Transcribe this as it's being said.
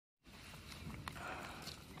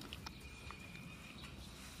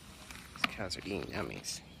Cows are eating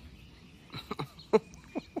gummies.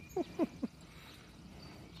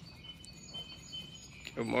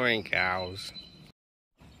 Good morning, cows.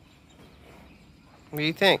 What do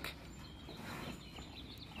you think?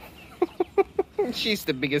 She's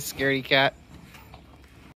the biggest scaredy cat.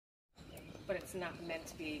 But it's not meant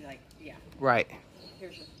to be like, yeah. Right.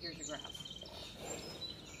 Here's your grass.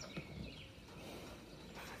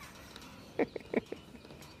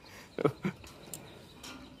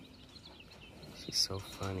 She's so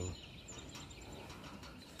funny.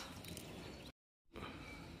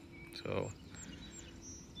 So,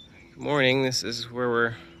 good morning. This is where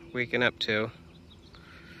we're waking up to.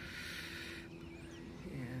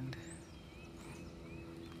 And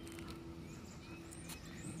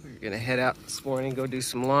we're gonna head out this morning, go do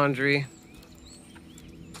some laundry,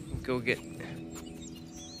 go get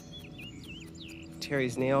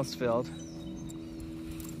Terry's nails filled.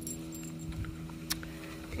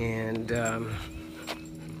 And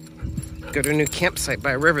go to a new campsite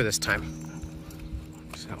by a river this time.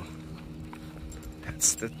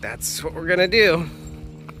 So that's what we're gonna do.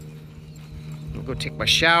 I'll go take my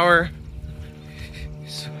shower,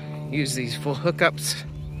 use these full hookups,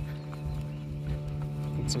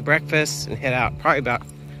 eat some breakfast, and head out. Probably about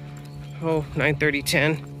 9:30,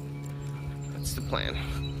 10. That's the plan.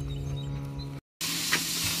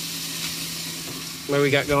 What do we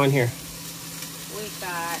got going here? We've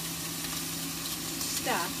got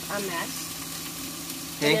stuff, a mess.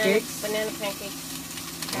 Pancakes? Banana pancakes.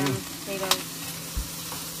 Potatoes.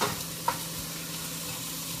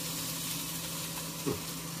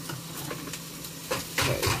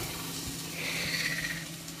 Okay.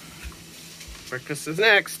 Breakfast is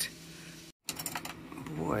next.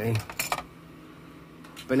 Boy.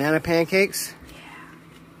 Banana pancakes?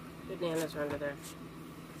 Yeah. Bananas are under there.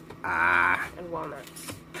 Ah. And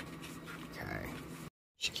walnuts. Okay.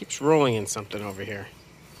 She keeps rolling in something over here.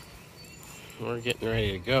 We're getting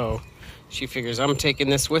ready to go. She figures I'm taking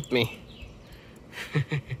this with me.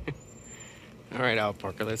 All right, Al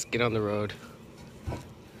Parker, let's get on the road.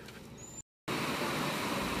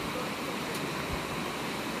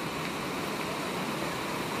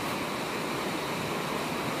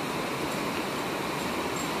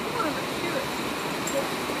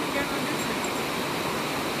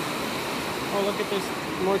 Oh, look at there's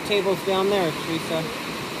more tables down there, Teresa.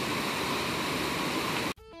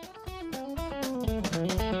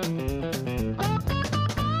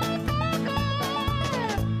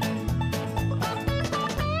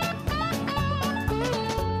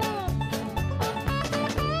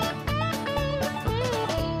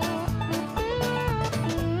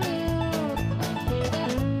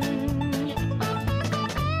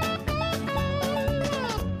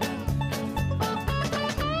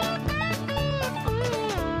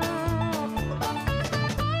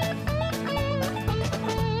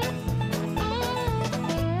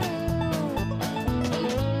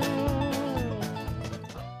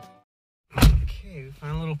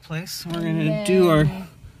 Find a little place. We're gonna do our.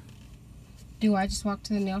 Do I just walk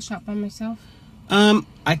to the nail shop by myself?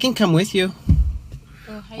 I can come with you.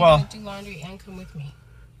 Well, how you gonna do laundry and come with me?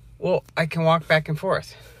 Well, I can walk back and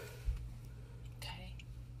forth. Okay.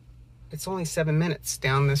 It's only 7 minutes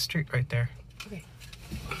down this street right there. Okay.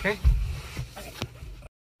 Okay. Okay.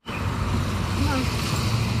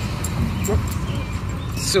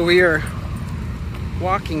 So we are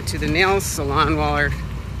walking to the nail salon while our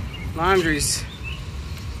laundry's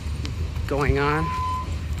going on.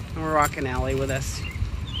 And we're walking Allie with us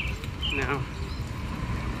now.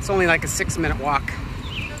 It's only like a 6-minute walk.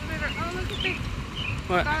 Oh, look at the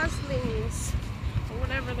What? goslings, or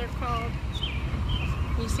whatever they're called.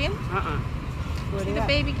 You see them? Where See they the at?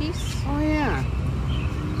 baby geese? Oh yeah.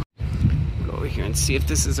 Go over here and see if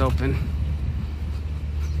this is open.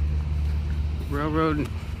 Railroad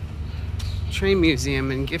Train Museum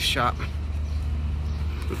and Gift Shop.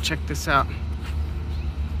 Go check this out.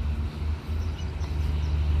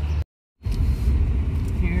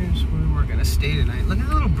 Here's where we're gonna stay tonight. Look at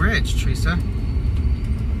the little bridge, Teresa.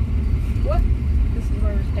 What? This is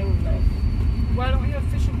where we're staying tonight. Why don't we have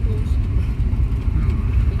fishing pools?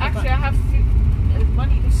 Actually, I have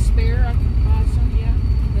money to spare. I can buy some, yeah.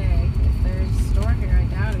 Okay, if there's a store here, I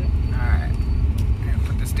doubt it. Alright, I'm gonna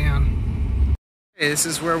put this down. Okay, this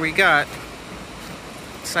is where we got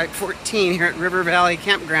Site 14 here at River Valley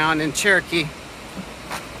Campground in Cherokee,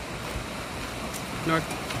 North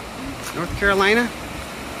Carolina.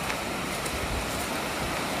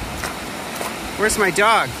 Where's my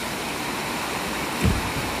dog?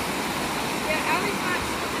 Yeah, Allie's not.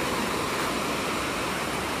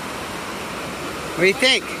 What do you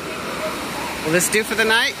think? Will this do for the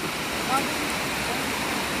night?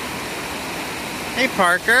 Hey,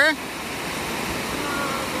 Parker.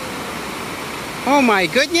 Oh my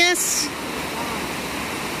goodness.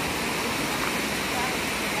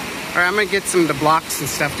 All right, I'm gonna get some of the blocks and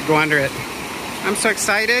stuff to go under it. I'm so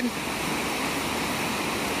excited.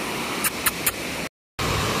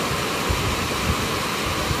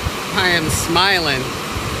 I am smiling.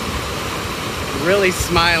 Really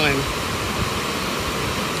smiling.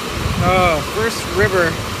 Oh, first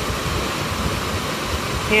river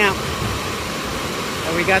camp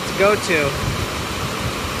that we got to go to.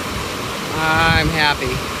 I'm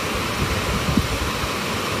happy.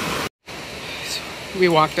 We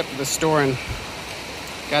walked up to the store and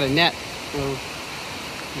got a net.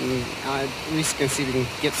 And at least gonna see if we can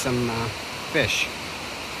get some fish.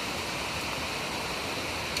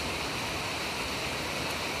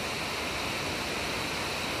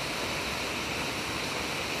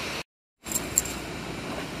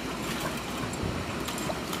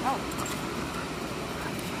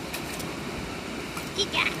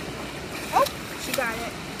 Oh, she got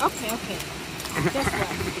it. Okay. Guess what?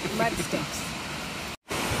 Mud sticks.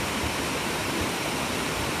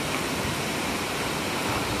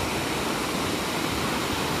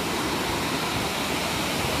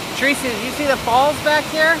 Teresa, did you see the falls back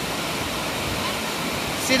here?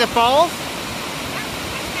 See the falls?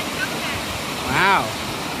 Wow.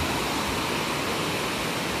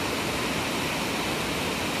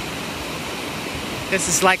 This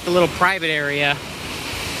is like the little private area.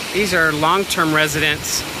 These are long-term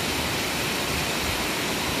residents.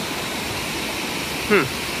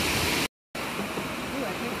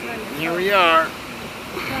 Here we are.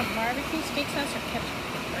 Barbecue, steak sauce, or ketchup?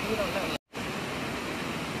 Or you don't know yet.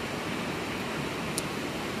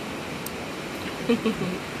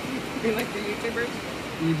 You like the YouTubers?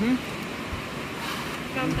 Mm-hmm.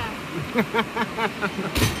 Thumbs up.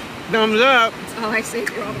 Thumbs up. That's all I say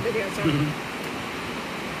through all the videos.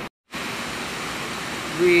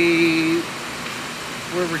 We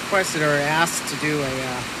were requested or asked to do a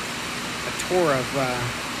tour of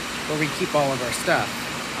where we keep all of our stuff.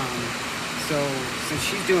 So since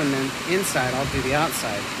she's doing the inside, I'll do the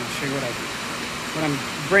outside. I'll show you what I'm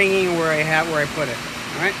bringing, where I put it.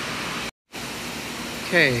 All right.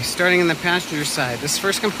 Okay, starting in the passenger side. This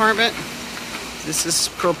first compartment, this is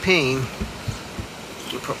propane.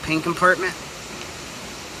 The propane compartment.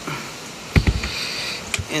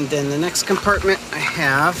 And then the next compartment, I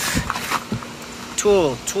have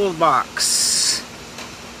toolbox.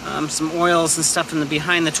 Some oils and stuff in the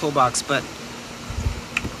behind the toolbox, but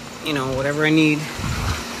you know, whatever I need.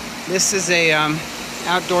 This is a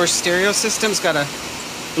outdoor stereo system. It's got a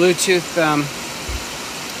Bluetooth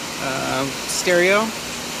stereo.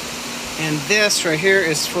 And this right here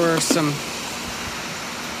is for some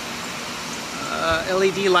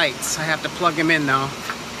LED lights. I have to plug them in though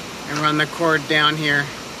and run the cord down here.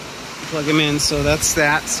 Plug them in, so that's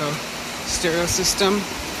that. So stereo system.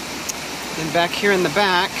 Then back here in the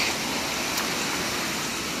back,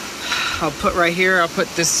 I'll put right here, I'll put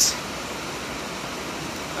this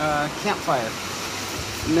campfire.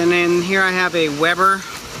 And then in here I have a Weber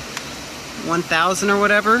 1000 or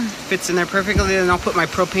whatever. Fits in there perfectly. Then I'll put my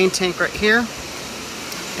propane tank right here.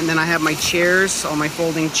 And then I have my chairs, all my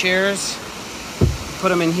folding chairs. Put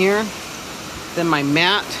them in here. Then my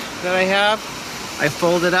mat that I have, I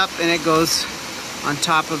fold it up and it goes on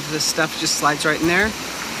top of this stuff, just slides right in there.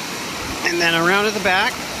 And then around to the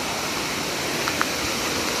back.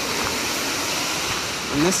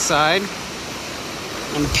 On this side,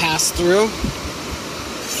 on the pass through,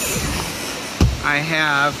 I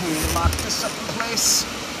have, let me lock this up in place.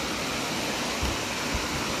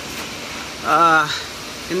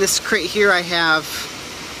 In this crate here I have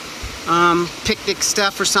picnic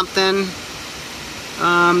stuff or something.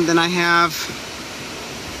 Then I have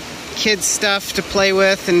kids stuff to play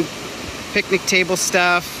with and picnic table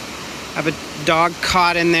stuff. I have a dog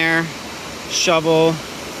cot in there, shovel,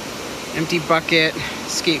 empty bucket,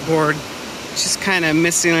 skateboard. Just kind of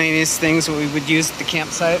miscellaneous things that we would use at the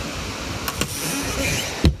campsite.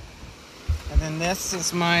 And then this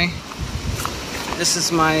is my it's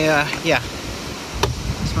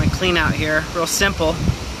my clean out here, real simple.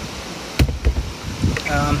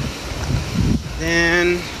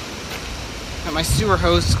 Then my sewer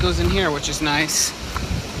hose goes in here, which is nice.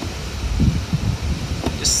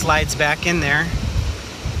 Just slides back in there.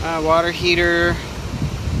 Water heater,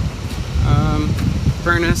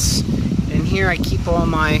 furnace. In here I keep all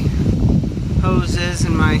my hoses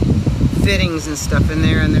and my fittings and stuff in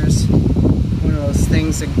there, and there's one of those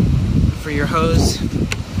things that, for your hose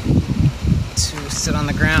to sit on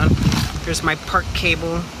the ground. Here's my park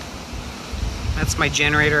cable. That's my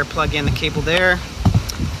generator. I plug in the cable there.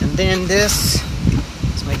 And then this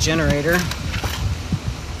my generator, and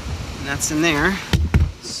that's in there.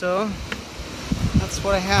 So that's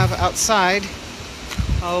what I have outside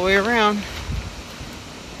all the way around.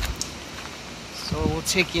 So we'll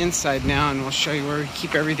take you inside now and we'll show you where we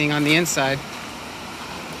keep everything on the inside.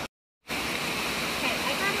 Okay,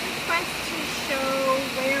 I got a request to show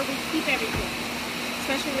where we keep everything.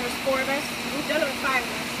 Especially when there's 4 of us. We've done it with 5 of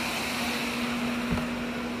us.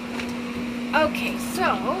 Okay,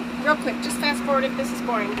 so, real quick, just fast forward if this is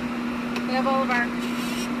boring. We have all of our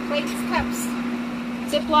plates, cups,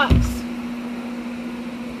 Ziplocs,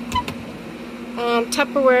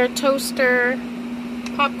 Tupperware, toaster,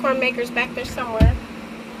 popcorn maker's back there somewhere.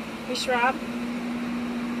 Fish Rob.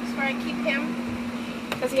 That's where I keep him,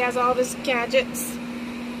 because he has all of his gadgets.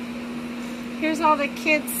 Here's all the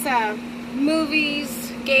kids'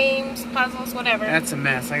 movies, games, puzzles, whatever. That's a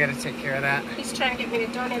mess. I gotta take care of that. He's trying to get me to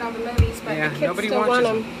donate all the movies, but yeah, the kids still want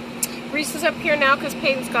them. Reese is up here now because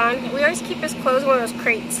Peyton's gone. We always keep his clothes in one of those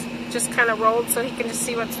crates, just kind of rolled so he can just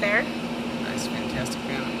see what's there. Nice, fantastic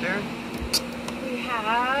fan up there. We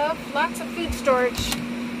have lots of food storage.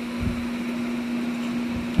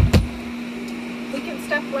 We can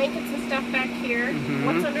stuff blankets and stuff back here. Mm-hmm.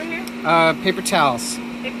 What's under here? Paper towels.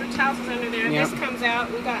 Paper towels is under there. Yep. This comes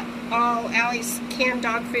out. We got all Allie's canned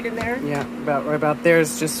dog food in there. Yeah, right about there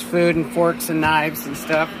is just food and forks and knives and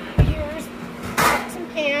stuff. Here's pots and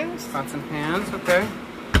pans. Pots and pans, okay.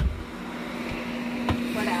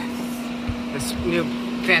 What else? This new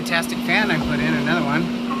fantastic fan I put in, another one.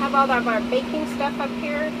 I have all of our baking stuff up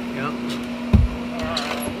here. Yep.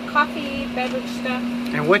 Coffee, beverage stuff.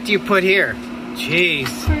 And what do you put here? Jeez.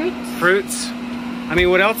 Fruits. Fruits. I mean,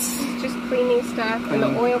 what else? Just cleaning stuff. And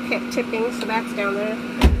the oil kept tipping, so that's down there.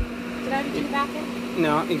 Did I do the bathroom?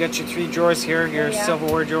 No, you got your 3 drawers here, your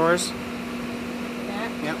silverware drawers.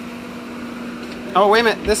 That. Yep. Oh, wait a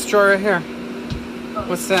minute. This drawer right here. Oh,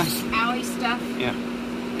 what's that? Allie stuff. Yeah.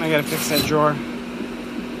 I gotta fix that drawer.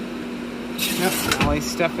 Yep, Allie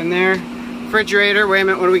stuff in there. Refrigerator. Wait a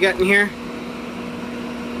minute. What do we got in here?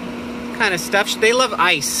 What kind of stuff? They love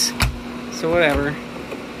ice. So whatever.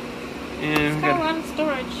 And it's got a lot of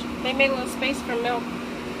storage. They made a little space for milk.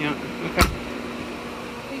 Yeah, okay.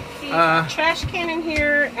 We keep trash can in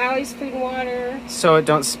here, Allie's food and water. So it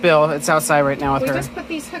don't spill. It's outside right now with her. We just put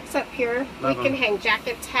these hooks up here. Love we can them. hang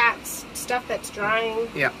jackets, hats, stuff that's drying.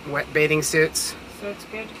 Yeah, wet bathing suits. So it's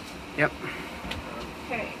good. Yep.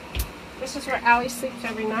 Okay. This is where Allie sleeps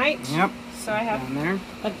every night. Yep. So I have down there.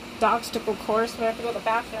 a obstacle course where I have to go to the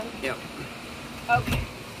bathroom. Yep. Okay.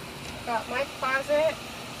 Got my closet,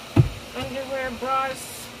 underwear,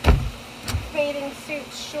 bras, bathing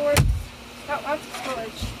suits, shorts. Got lots of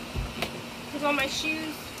storage. Here's all my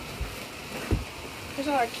shoes. Here's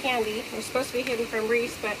all our candy. We're supposed to be hidden from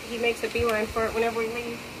Reese, but he makes a beeline for it whenever we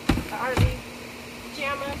leave the RV.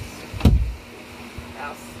 Pajamas. What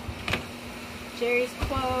else? Jerry's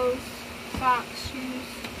clothes, socks, shoes.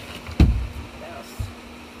 What else?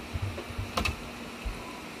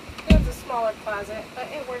 It was a smaller closet, but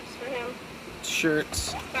it works for him.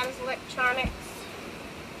 Shirts. Got his electronics.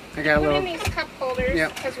 I got a Put little. in these cup holders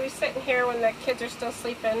Yep. because we sit in here when the kids are still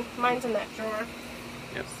sleeping. Mine's in that drawer.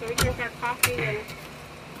 Yep. So we drink our coffee and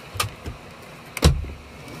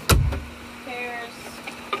there's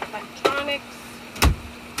electronics,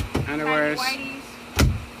 Underwears. whiteys.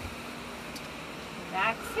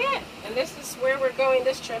 That's it. And this is where we're going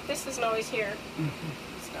this trip. This isn't always here.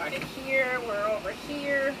 Started here, we're over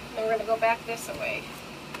here, and we're going to go back this way.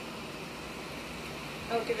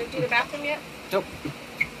 Oh, did we do the bathroom yet? Nope.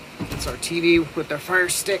 It's our TV with our fire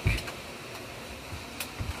stick.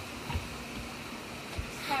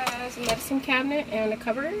 Has a medicine cabinet and a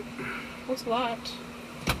cupboard. That's a lot.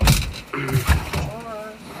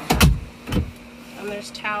 And there's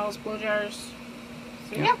towels, blow jars.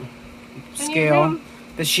 So yeah. Scale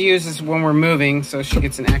that she uses when we're moving so she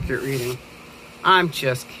gets an accurate reading. I'm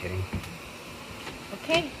just kidding.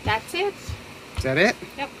 Okay, that's it. Is that it?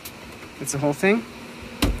 Yep. That's the whole thing?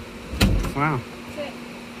 Wow. That's it.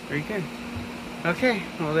 Very good. Okay,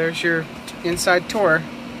 well there's your inside tour.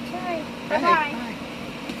 Okay, bye-bye.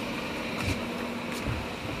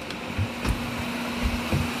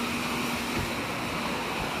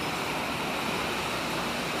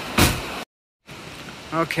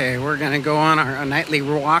 Okay, we're gonna go on our nightly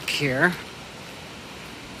walk here.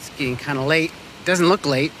 It's getting kind of late. Doesn't look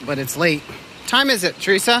late, but it's late. What time is it,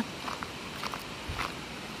 Teresa?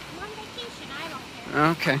 I'm on vacation, I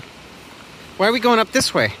don't care. Okay. Why are we going up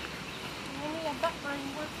this way? We need a butt burn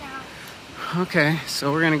workout. Okay,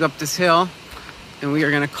 so we're gonna go up this hill and we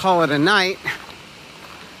are gonna call it a night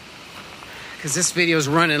because this video is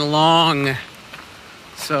running long.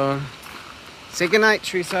 So Say goodnight,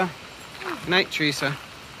 Teresa. Night, Teresa.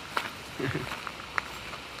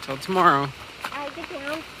 Till tomorrow. Get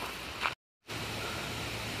down.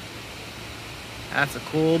 That's a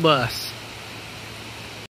cool bus.